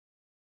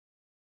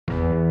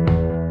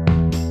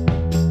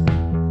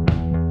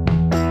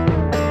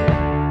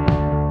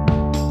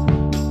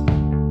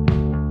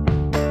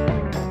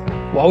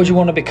Why would you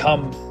want to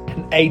become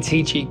an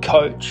ATG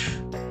coach?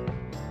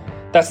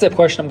 That's the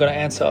question I'm going to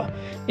answer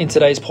in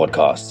today's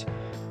podcast.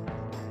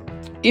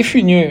 If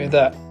you knew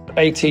that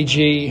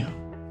ATG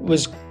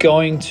was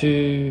going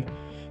to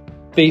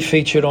be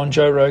featured on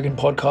Joe Rogan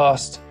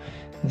podcast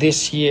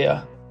this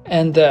year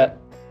and that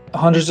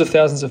hundreds of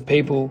thousands of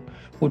people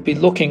would be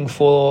looking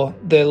for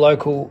their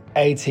local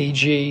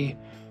ATG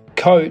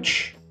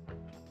coach,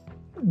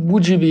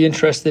 would you be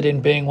interested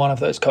in being one of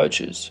those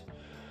coaches?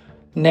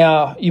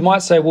 Now, you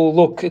might say, well,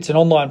 look, it's an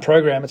online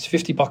program. It's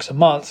 $50 a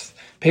month.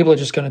 People are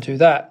just going to do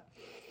that.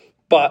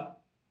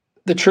 But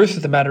the truth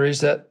of the matter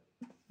is that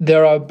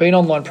there have been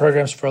online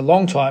programs for a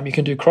long time. You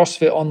can do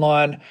CrossFit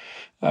online.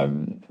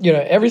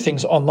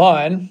 Everything's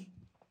online.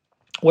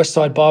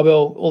 Westside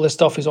Barbell, all this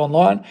stuff is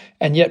online.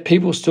 And yet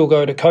people still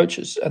go to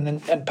coaches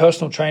and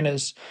personal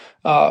trainers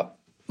are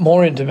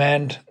more in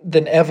demand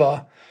than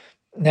ever.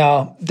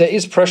 Now, there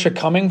is pressure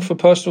coming for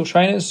personal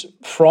trainers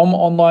from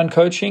online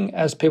coaching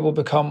as people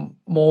become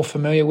more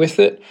familiar with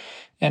it.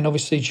 And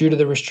obviously due to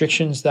the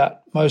restrictions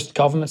that most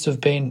governments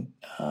have been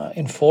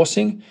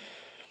enforcing.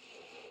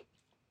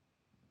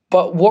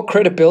 But what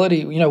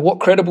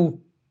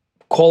credible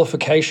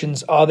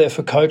qualifications are there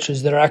for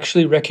coaches that are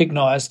actually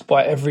recognized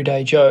by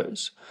everyday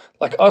Joes?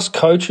 Like us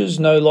coaches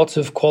know lots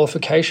of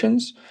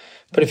qualifications,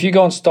 but if you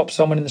go and stop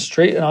someone in the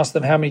street and ask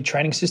them how many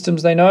training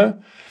systems they know,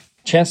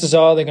 chances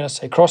are they're going to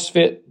say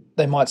CrossFit,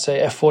 they might say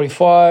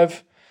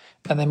F45,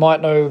 and they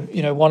might know,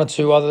 one or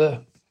two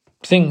other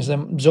things,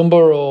 Zumba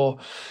or,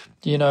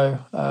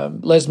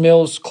 Les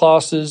Mills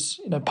classes,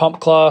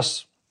 pump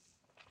class,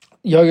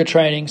 yoga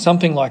training,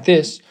 something like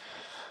this.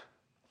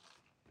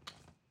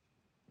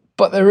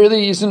 But there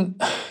really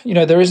isn't,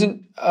 there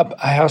isn't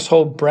a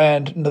household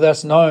brand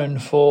that's known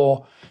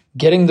for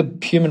getting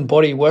the human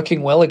body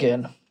working well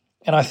again.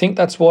 And I think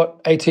that's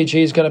what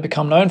ATG is going to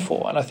become known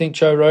for. And I think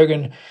Joe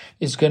Rogan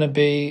is going to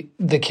be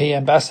the key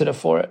ambassador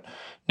for it.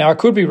 Now, I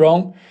could be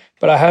wrong,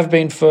 but I have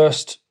been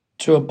first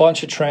to a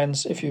bunch of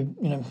trends. If you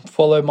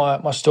follow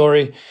my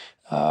story,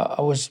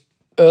 I was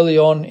early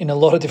on in a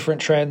lot of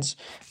different trends,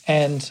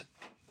 and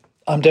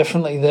I'm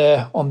definitely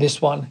there on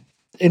this one,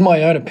 in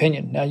my own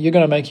opinion. Now, you're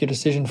going to make your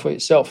decision for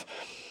yourself.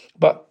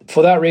 But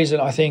for that reason,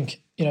 I think,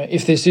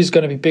 if this is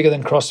going to be bigger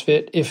than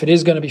CrossFit, if it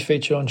is going to be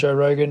featured on Joe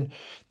Rogan,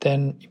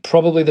 then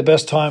probably the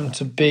best time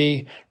to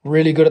be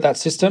really good at that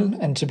system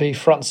and to be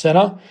front and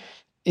center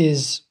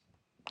is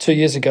 2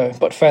 years ago.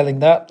 But failing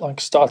that,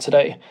 start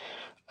today.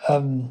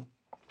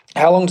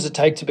 How long does it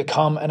take to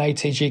become an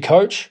ATG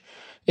coach?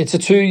 It's a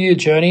 2-year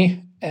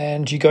journey,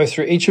 and you go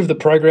through each of the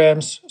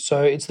programs.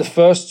 So it's the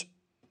first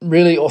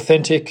really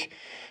authentic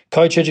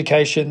coach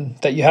education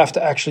that you have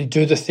to actually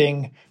do the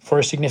thing for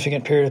a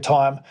significant period of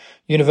time.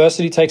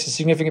 University takes a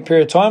significant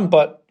period of time,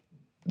 but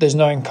there's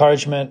no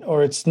encouragement,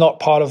 or it's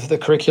not part of the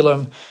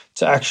curriculum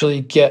to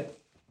actually get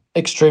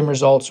extreme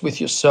results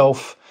with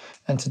yourself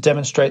and to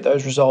demonstrate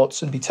those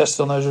results and be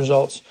tested on those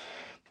results.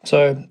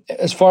 So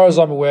as far as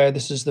I'm aware,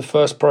 this is the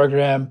first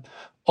program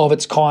of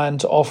its kind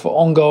to offer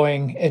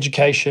ongoing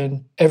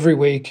education every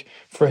week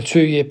for a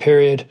 2-year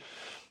period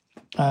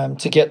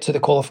to get to the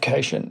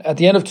qualification. At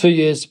the end of 2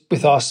 years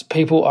with us,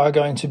 people are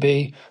going to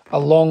be a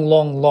long,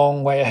 long,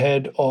 long way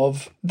ahead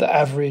of the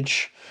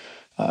average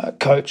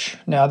coach.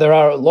 Now, there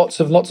are lots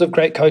of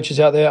great coaches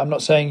out there. I'm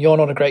not saying you're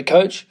not a great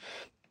coach,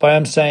 but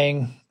I'm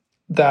saying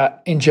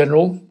that in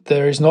general,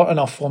 there is not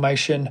enough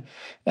formation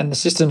and the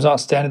systems aren't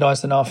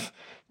standardized enough.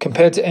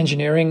 Compared to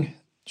engineering,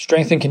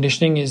 strength and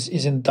conditioning is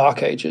in the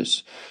dark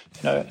ages.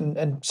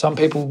 And some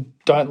people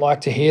don't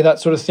like to hear that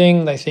sort of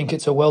thing. They think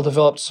it's a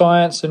well-developed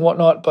science and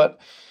whatnot, but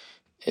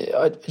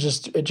it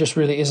just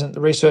really isn't.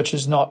 The research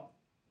is not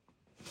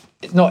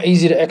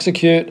easy to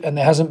execute, and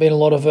there hasn't been a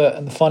lot of it,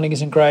 and the funding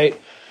isn't great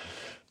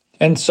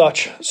and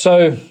such.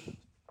 So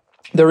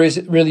there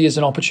really is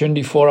an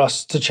opportunity for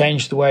us to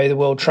change the way the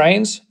world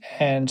trains,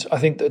 and I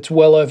think that's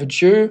well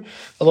overdue.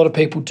 A lot of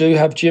people do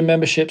have gym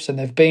memberships, and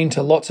they've been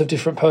to lots of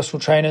different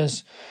personal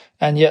trainers,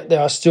 and yet there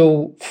are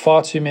still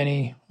far too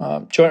many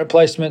joint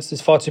replacements.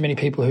 There's far too many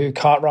people who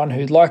can't run,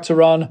 who'd like to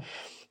run,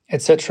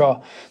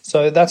 etc.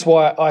 So that's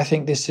why I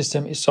think this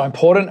system is so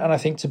important, and I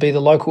think to be the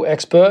local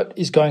expert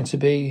is going to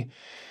be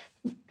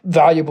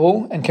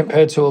valuable, and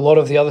compared to a lot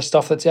of the other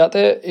stuff that's out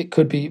there, it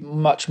could be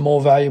much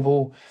more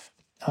valuable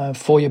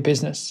for your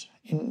business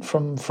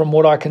from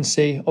what I can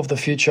see of the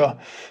future.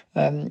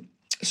 Being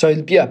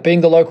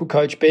the local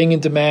coach, being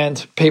in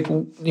demand,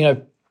 people,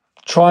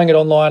 trying it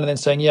online and then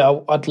saying,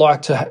 I'd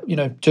like to,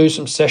 do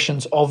some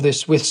sessions of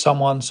this with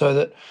someone so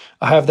that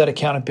I have that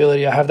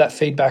accountability, I have that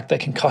feedback, they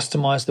can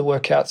customize the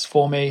workouts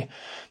for me,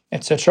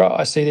 etc.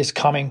 I see this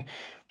coming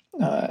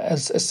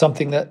as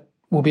something that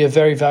will be a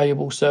very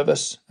valuable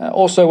service.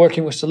 Also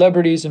working with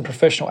celebrities and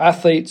professional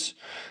athletes,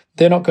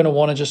 they're not going to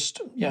want to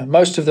just,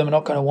 most of them are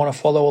not going to want to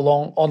follow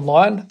along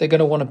online. They're going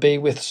to want to be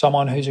with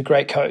someone who's a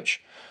great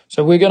coach.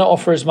 So we're going to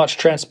offer as much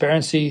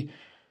transparency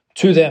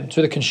to them,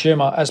 to the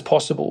consumer, as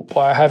possible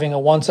by having a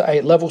 1 to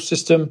 8 level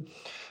system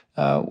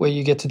where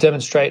you get to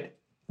demonstrate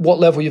what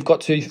level you've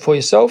got to for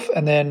yourself,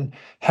 and then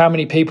how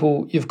many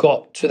people you've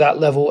got to that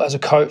level as a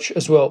coach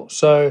as well.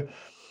 So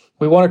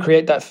we want to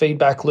create that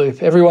feedback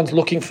loop. Everyone's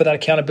looking for that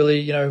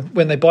accountability.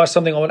 When they buy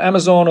something on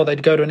Amazon or they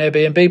go to an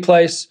Airbnb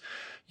place,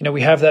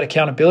 we have that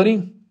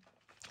accountability.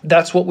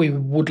 That's what we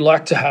would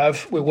like to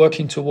have. We're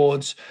working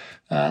towards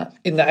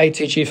in the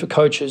ATG For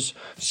Coaches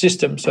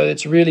system. So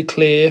it's really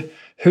clear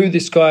who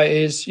this guy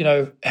is,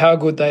 how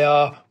good they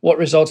are, what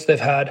results they've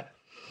had.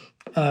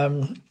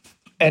 To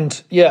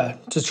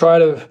try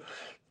to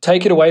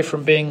take it away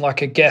from being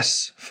like a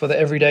guess for the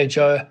everyday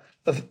Joe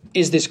of,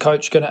 is this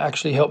coach going to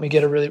actually help me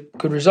get a really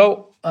good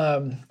result?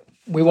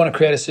 We want to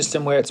create a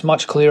system where it's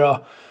much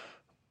clearer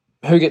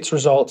who gets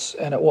results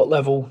and at what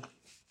level.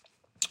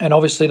 And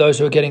obviously those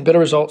who are getting better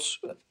results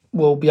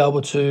will be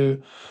able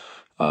to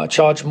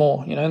charge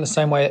more, in the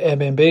same way at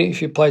Airbnb.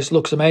 If your place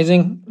looks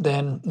amazing,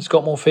 then it's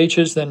got more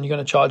features, then you're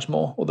going to charge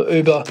more. Or the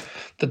Uber,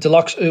 the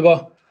deluxe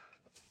Uber,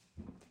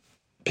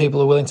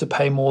 people are willing to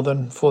pay more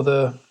than for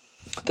the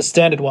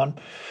standard one.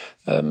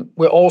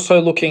 We're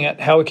also looking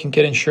at how we can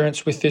get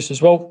insurance with this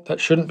as well. That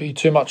shouldn't be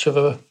too much of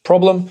a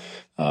problem.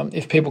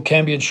 If people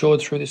can be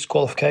insured through this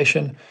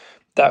qualification,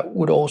 that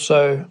would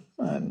also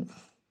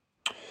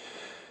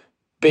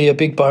be a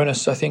big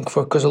bonus, I think,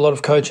 because a lot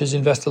of coaches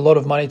invest a lot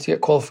of money to get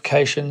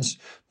qualifications,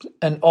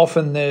 and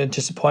often they're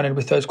disappointed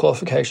with those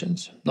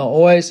qualifications. Not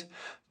always,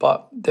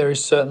 but there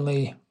is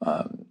certainly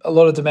a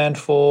lot of demand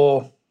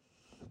for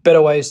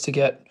better ways to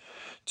get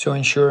to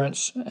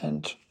insurance,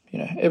 and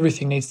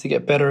everything needs to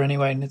get better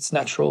anyway, and it's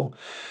natural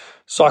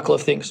cycle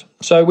of things.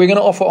 So we're going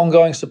to offer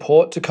ongoing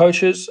support to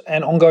coaches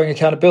and ongoing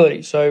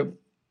accountability. So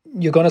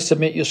you're going to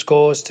submit your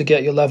scores to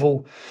get your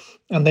level,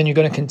 and then you're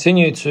going to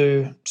continue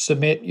to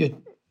submit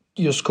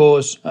your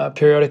scores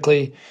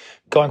periodically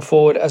going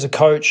forward as a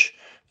coach.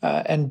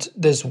 And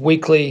there's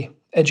weekly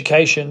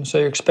education, so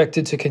you're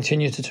expected to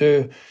continue to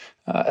do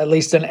at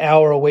least an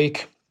hour a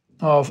week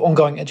of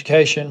ongoing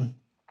education,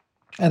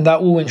 and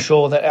that will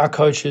ensure that our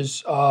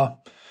coaches are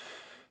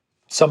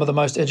some of the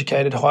most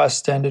educated, highest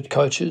standard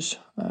coaches.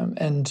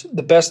 And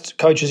the best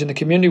coaches in the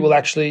community will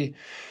actually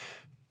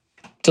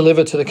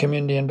deliver to the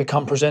community and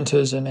become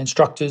presenters and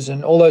instructors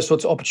and all those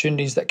sorts of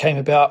opportunities that came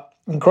about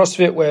in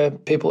CrossFit, where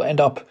people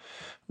end up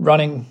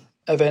running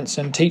events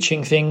and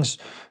teaching things,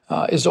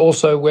 is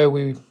also where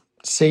we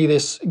see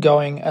this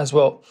going as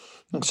well.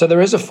 So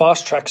there is a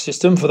fast track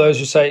system for those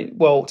who say,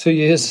 well, 2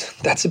 years,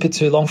 that's a bit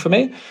too long for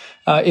me.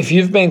 If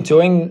you've been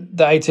doing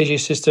the ATG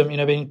system,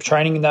 been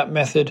training in that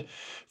method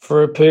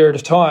for a period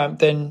of time,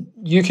 then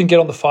you can get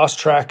on the fast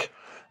track.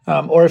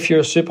 Or if you're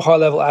a super high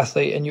level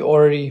athlete and you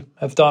already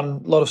have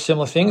done a lot of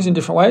similar things in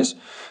different ways,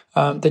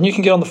 then you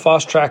can get on the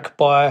fast track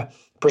by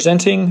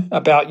presenting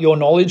about your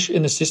knowledge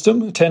in the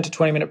system, a 10 to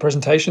 20 minute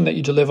presentation that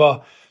you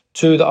deliver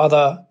to the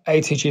other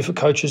ATG For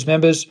Coaches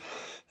members.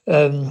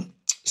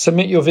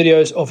 Submit your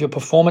videos of your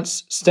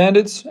performance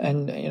standards,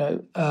 and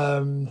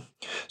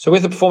so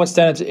with the performance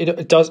standards,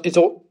 it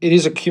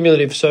is a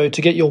cumulative. So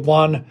to get your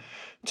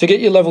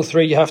level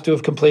 3, you have to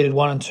have completed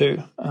 1 and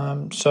 2.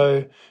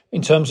 So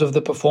in terms of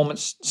the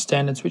performance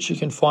standards, which you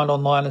can find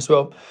online as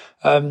well,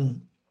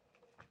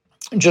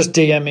 just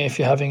DM me if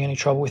you're having any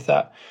trouble with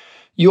that.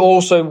 You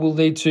also will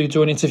need to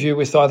do an interview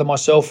with either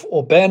myself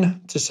or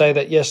Ben to say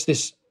that, yes,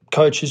 this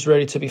coach is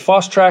ready to be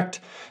fast-tracked,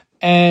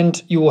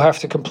 and you will have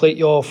to complete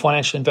your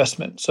financial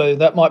investment. So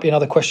that might be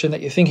another question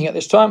that you're thinking at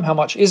this time. How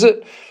much is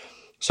it?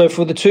 So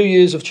for the 2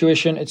 years of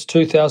tuition, it's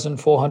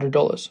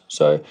 $2,400.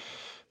 So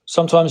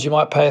sometimes you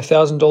might pay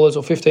 $1,000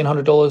 or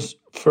 $1,500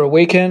 for a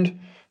weekend.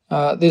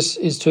 This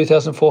is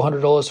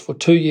 $2,400 for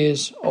 2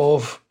 years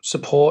of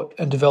support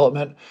and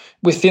development.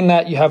 Within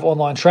that, you have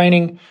online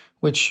training,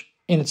 which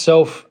in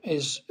itself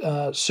is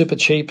super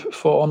cheap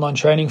for online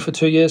training for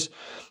 2 years.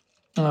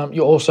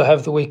 You also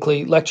have the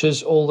weekly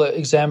lectures, all the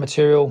exam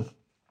material,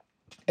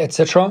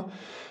 etc.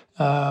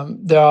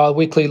 There are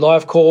weekly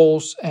live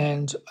calls,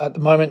 and at the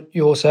moment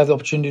you also have the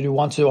opportunity to do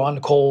one-to-one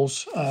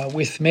calls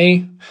with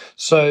me.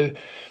 So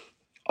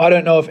I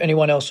don't know if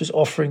anyone else is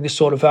offering this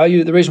sort of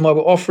value. The reason why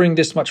we're offering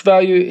this much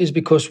value is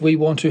because we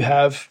want to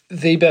have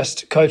the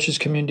best coaches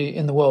community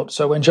in the world.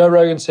 So when Joe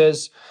Rogan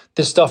says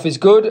this stuff is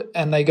good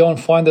and they go and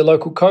find their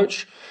local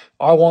coach,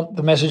 I want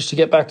the message to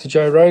get back to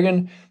Joe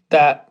Rogan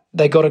that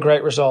they got a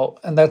great result.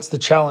 And that's the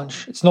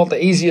challenge. It's not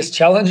the easiest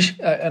challenge.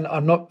 And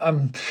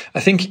I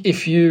think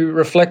if you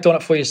reflect on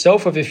it for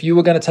yourself, if you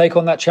were going to take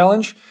on that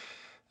challenge,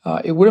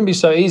 it wouldn't be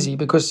so easy,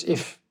 because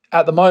if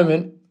at the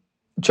moment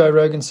Joe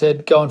Rogan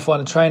said, go and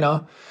find a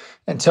trainer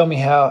and tell me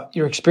how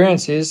your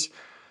experience is,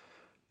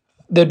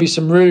 there'd be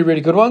some really,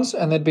 really good ones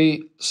and there'd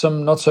be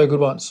some not so good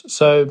ones.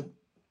 So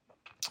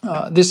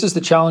this is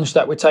the challenge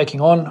that we're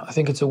taking on. I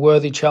think it's a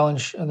worthy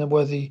challenge and a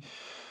worthy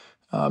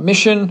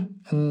mission,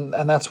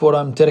 and that's what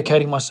I'm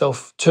dedicating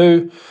myself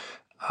to.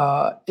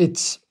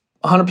 It's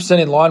 100%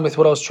 in line with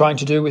what I was trying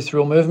to do with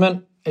Real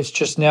Movement. It's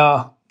just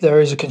now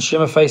there is a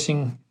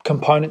consumer-facing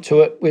component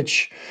to it,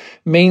 which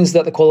means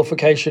that the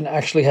qualification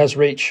actually has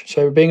reach.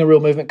 So being a Real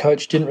Movement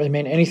coach didn't really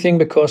mean anything,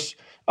 because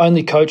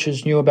only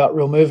coaches knew about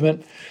Real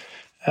Movement.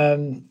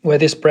 where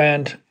this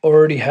brand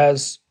already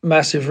has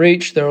massive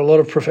reach. There are a lot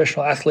of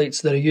professional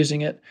athletes that are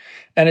using it,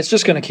 and it's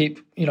just going to keep,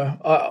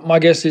 my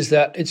guess is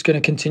that it's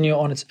going to continue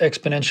on its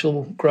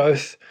exponential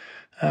growth.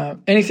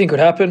 Anything could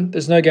happen.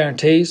 There's no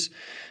guarantees.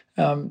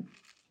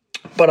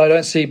 But I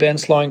don't see Ben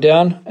slowing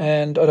down,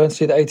 and I don't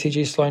see the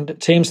ATG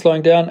team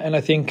slowing down. And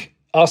I think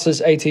us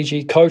as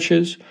ATG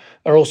coaches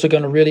are also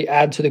going to really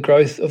add to the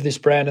growth of this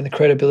brand and the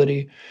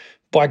credibility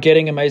by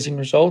getting amazing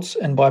results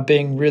and by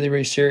being really,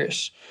 really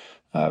serious.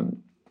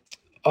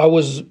 I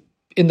was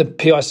in the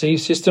PIC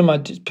system. I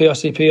did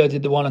PICP. I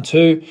did the 1 and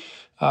 2.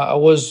 I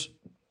was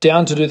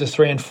down to do the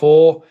 3 and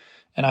 4,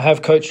 and I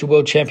have coached a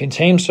world champion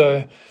team.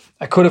 So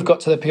I could have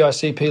got to the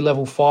PICP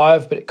level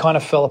 5, but it kind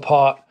of fell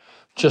apart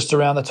just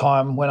around the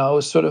time when I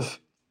was sort of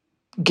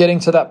getting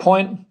to that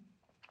point.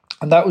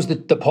 And that was the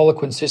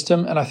Poliquin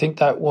system. And I think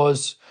that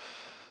was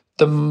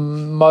the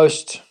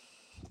most,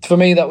 for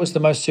me, that was the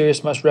most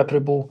serious, most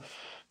reputable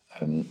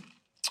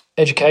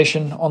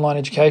education, online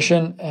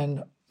education.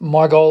 And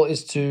my goal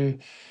is to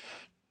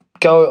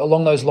go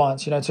along those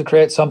lines, to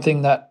create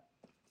something that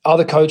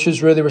other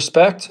coaches really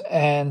respect,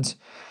 and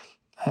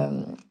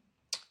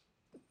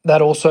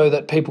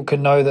that people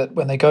can know that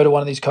when they go to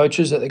one of these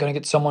coaches that they're going to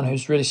get someone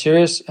who's really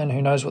serious and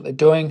who knows what they're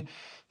doing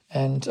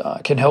and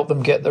can help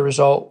them get the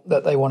result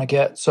that they want to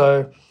get.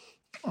 So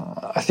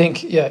I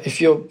think,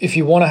 if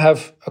you want to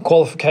have a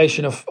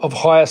qualification of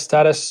higher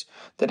status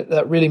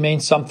that really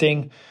means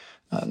something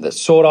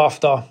that's sought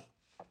after,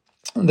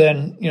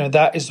 then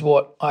that is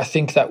what I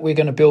think that we're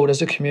going to build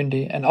as a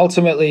community. And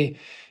ultimately,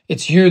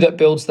 it's you that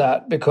builds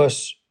that,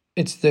 because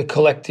it's the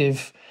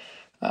collective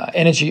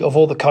energy of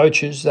all the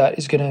coaches that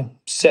is going to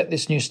set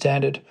this new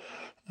standard.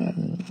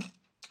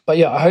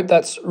 But I hope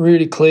that's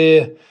really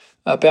clear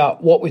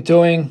about what we're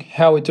doing,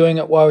 how we're doing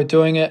it, why we're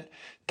doing it.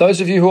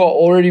 Those of you who are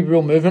already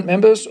Real Movement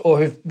members or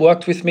who've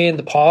worked with me in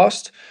the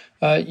past,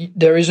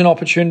 there is an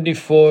opportunity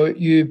for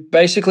you.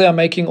 Basically, I'm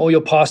making all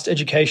your past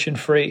education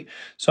free.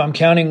 So I'm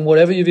counting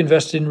whatever you've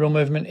invested in Real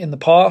Movement in the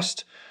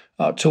past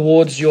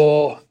towards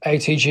your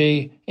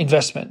ATG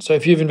investment. So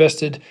if you've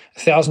invested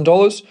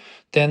 $1,000,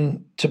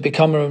 then to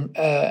become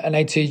an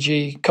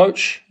ATG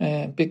coach,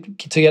 to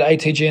get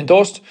ATG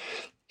endorsed,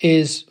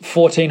 is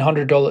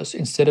 $1,400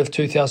 instead of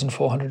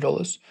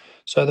 $2,400.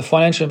 So the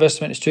financial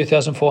investment is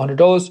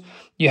 $2,400.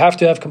 You have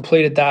to have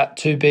completed that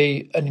to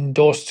be an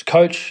endorsed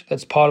coach.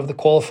 That's part of the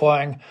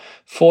qualifying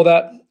for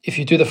that. If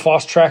you do the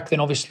fast track, then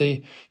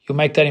obviously you'll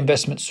make that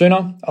investment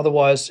sooner.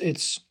 Otherwise,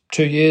 it's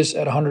 2 years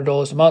at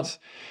 $100 a month,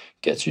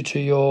 gets you to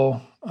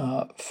your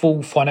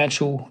full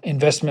financial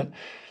investment.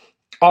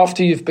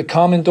 After you've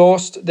become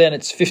endorsed, then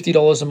it's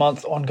 $50 a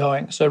month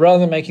ongoing. So rather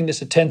than making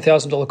this a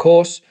 $10,000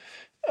 course,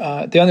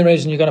 the only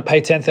reason you're going to pay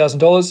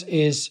 $10,000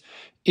 is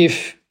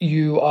if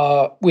you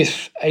are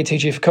with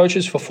ATG for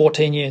Coaches for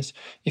 14 years.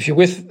 If you're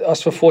with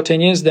us for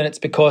 14 years, then it's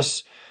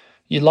because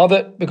you love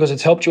it, because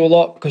it's helped you a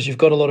lot, because you've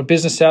got a lot of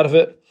business out of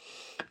it.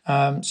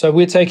 So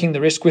we're taking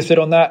the risk with it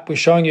on that. We're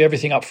showing you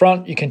everything up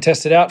front. You can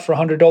test it out for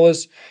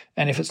 $100.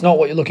 And if it's not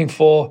what you're looking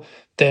for,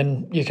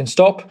 then you can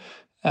stop.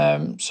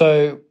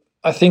 So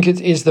I think it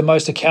is the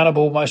most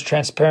accountable, most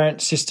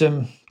transparent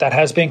system that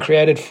has been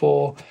created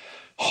for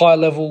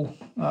high-level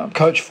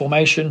coach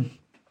formation.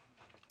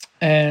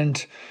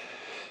 And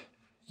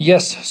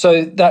yes,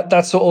 so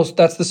that's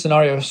the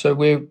scenario. So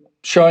we're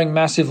showing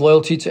massive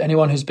loyalty to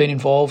anyone who's been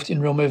involved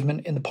in Real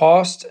Movement in the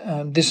past.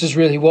 This is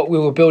really what we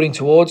were building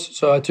towards.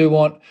 So I do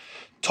want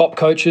top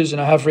coaches,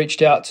 and I have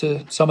reached out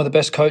to some of the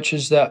best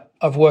coaches that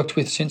I've worked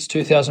with since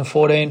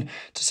 2014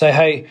 to say,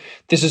 hey,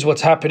 this is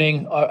what's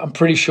happening. I'm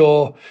pretty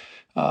sure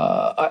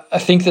I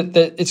think that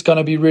it's going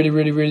to be really,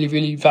 really, really,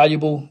 really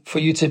valuable for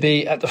you to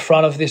be at the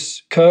front of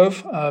this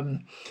curve.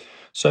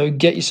 So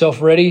get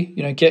yourself ready,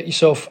 get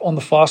yourself on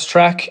the fast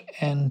track.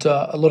 And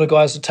a lot of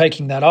guys are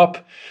taking that up.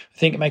 I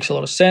think it makes a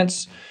lot of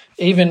sense.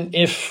 Even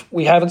if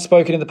we haven't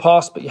spoken in the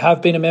past, but you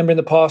have been a member in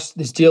the past,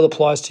 this deal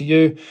applies to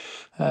you.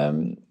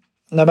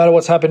 No matter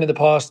what's happened in the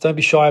past, don't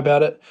be shy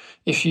about it.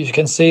 If you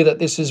can see that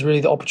this is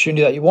really the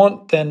opportunity that you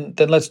want, then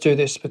let's do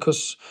this,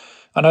 because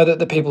I know that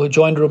the people who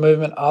joined Real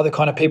Movement are the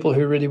kind of people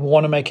who really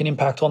want to make an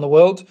impact on the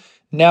world.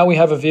 Now we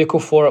have a vehicle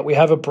for it. We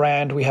have a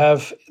brand. We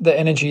have the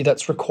energy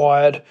that's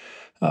required.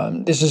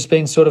 This has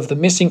been sort of the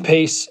missing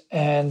piece,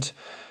 and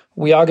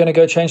we are going to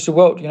go change the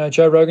world.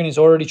 Joe Rogan is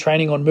already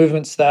training on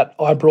movements that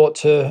I brought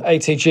to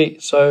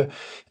ATG. So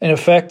in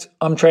effect,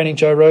 I'm training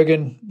Joe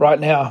Rogan right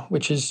now,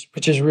 which is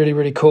really,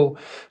 really cool.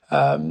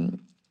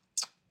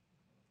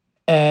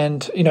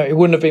 And, it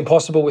wouldn't have been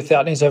possible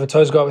without Knees Over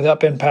Toes Guy, without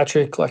Ben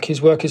Patrick. Like,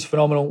 his work is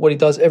phenomenal. What he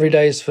does every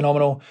day is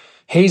phenomenal.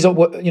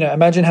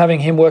 Imagine having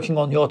him working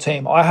on your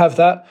team. I have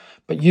that,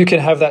 but you can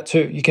have that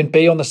too. You can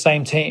be on the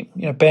same team.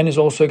 Ben is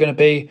also going to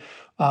be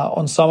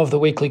on some of the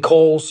weekly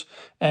calls,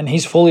 and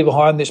he's fully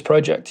behind this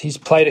project. He's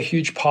played a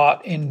huge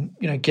part in,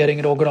 getting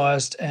it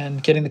organized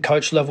and getting the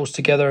coach levels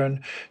together.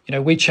 And,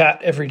 we chat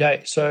every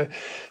day. So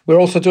we're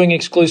also doing an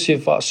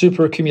exclusive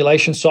super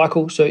accumulation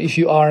cycle. So if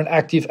you are an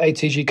active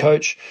ATG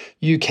coach,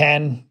 you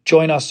can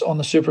join us on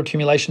the super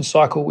accumulation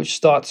cycle, which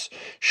starts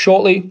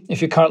shortly.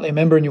 If you're currently a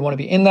member and you want to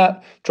be in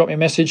that, drop me a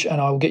message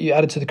and I will get you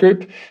added to the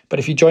group. But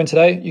if you join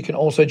today, you can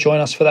also join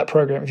us for that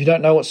program. If you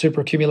don't know what super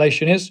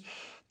accumulation is,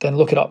 then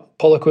look it up,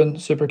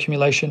 Poliquin Super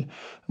Accumulation.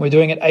 We're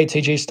doing it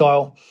ATG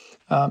style,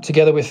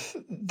 together with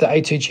the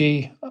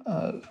ATG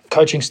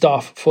coaching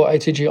staff for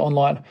ATG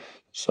Online.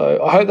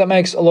 So I hope that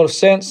makes a lot of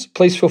sense.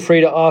 Please feel free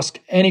to ask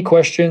any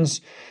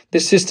questions.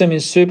 This system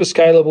is super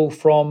scalable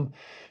from,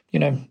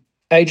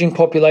 aging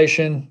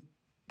population,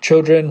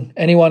 children,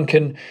 anyone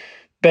can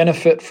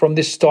benefit from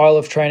this style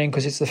of training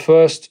because it's the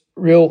first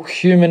real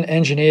human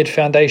engineered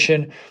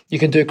foundation. You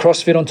can do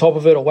CrossFit on top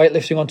of it, or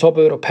weightlifting on top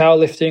of it, or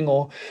powerlifting,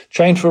 or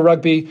train for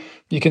rugby.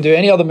 You can do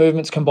any other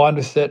movements combined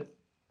with it.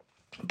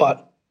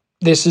 But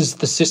this is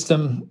the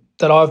system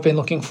that I've been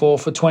looking for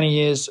 20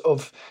 years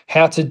of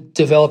how to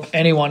develop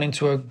anyone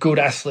into a good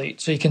athlete.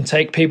 So you can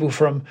take people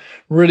from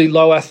really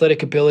low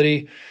athletic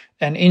ability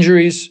and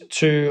injuries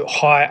to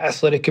high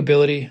athletic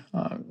ability,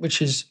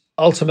 which is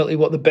ultimately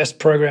what the best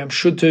program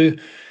should do.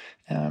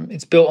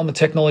 It's built on the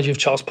technology of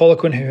Charles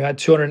Poliquin, who had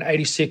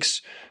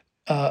 286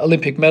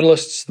 Olympic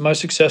medalists, the most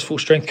successful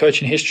strength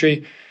coach in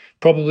history,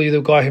 probably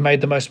the guy who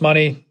made the most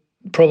money,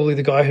 probably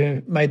the guy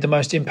who made the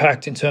most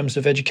impact in terms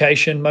of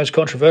education, most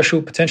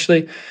controversial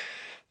potentially.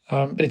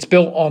 But it's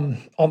built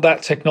on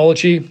that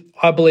technology.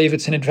 I believe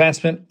it's an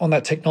advancement on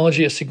that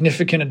technology, a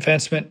significant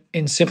advancement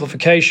in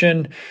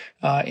simplification,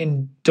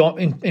 in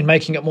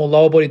making it more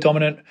lower body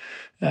dominant.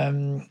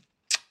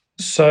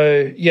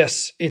 So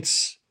yes,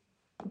 it's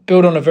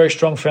built on a very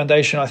strong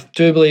foundation. I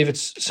do believe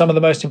it's some of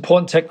the most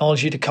important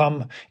technology to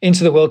come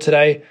into the world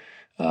today.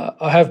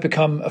 I have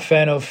become a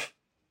fan of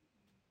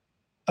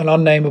an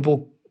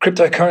unnameable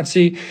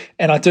cryptocurrency,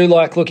 and I do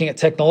like looking at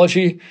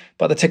technology,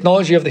 but the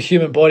technology of the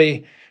human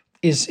body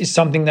is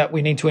something that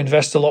we need to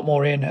invest a lot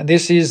more in. And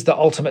this is the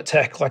ultimate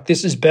tech. Like,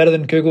 this is better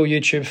than Google,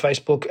 YouTube,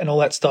 Facebook, and all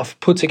that stuff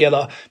put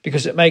together,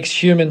 because it makes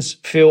humans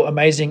feel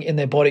amazing in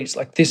their bodies.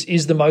 Like, this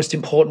is the most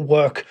important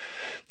work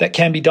that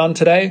can be done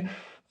today.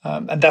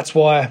 And that's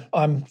why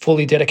I'm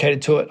fully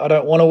dedicated to it. I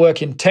don't want to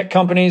work in tech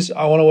companies.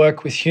 I want to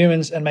work with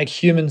humans and make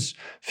humans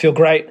feel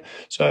great.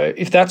 So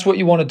if that's what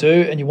you want to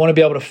do, and you want to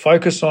be able to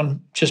focus on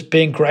just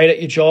being great at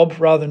your job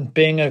rather than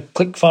being a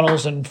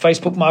ClickFunnels and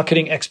Facebook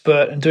marketing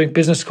expert and doing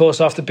business course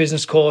after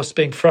business course,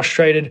 being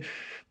frustrated,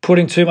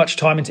 putting too much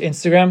time into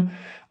Instagram,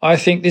 I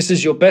think this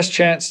is your best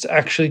chance to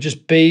actually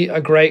just be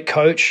a great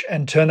coach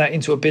and turn that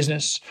into a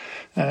business.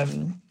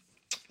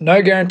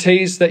 No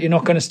guarantees that you're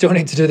not going to still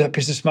need to do that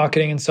business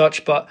marketing and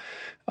such, but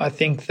I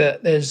think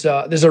that there's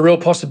a real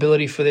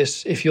possibility for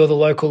this if you're the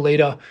local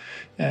leader.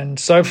 And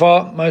so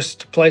far,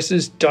 most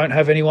places don't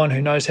have anyone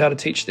who knows how to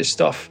teach this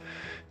stuff.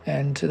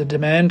 And the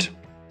demand,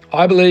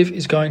 I believe,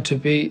 is going to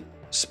be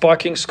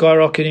spiking,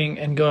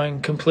 skyrocketing, and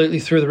going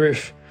completely through the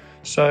roof.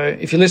 So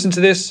if you listen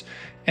to this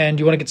and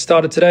you want to get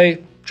started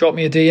today, drop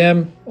me a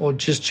DM or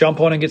just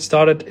jump on and get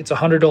started. It's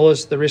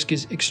 $100. The risk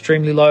is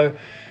extremely low.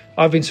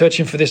 I've been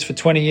searching for this for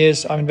 20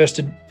 years. I've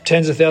invested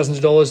tens of thousands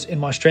of dollars in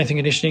my strength and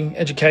conditioning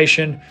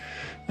education,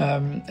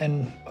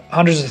 and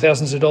hundreds of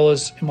thousands of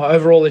dollars in my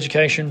overall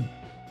education.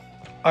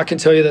 I can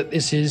tell you that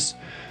this is,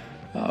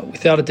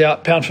 without a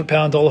doubt, pound for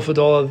pound, dollar for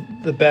dollar,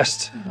 the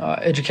best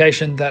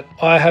education that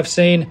I have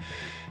seen.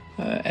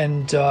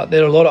 And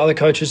there are a lot of other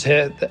coaches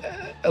here,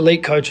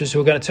 elite coaches,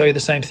 who are going to tell you the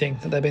same thing,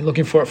 that they've been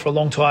looking for it for a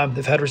long time.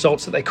 They've had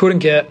results that they couldn't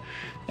get,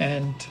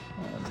 and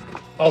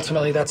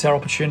ultimately that's our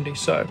opportunity.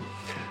 So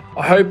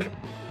I hope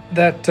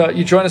that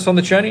you join us on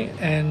the journey,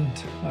 and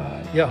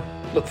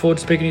look forward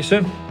to speaking to you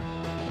soon.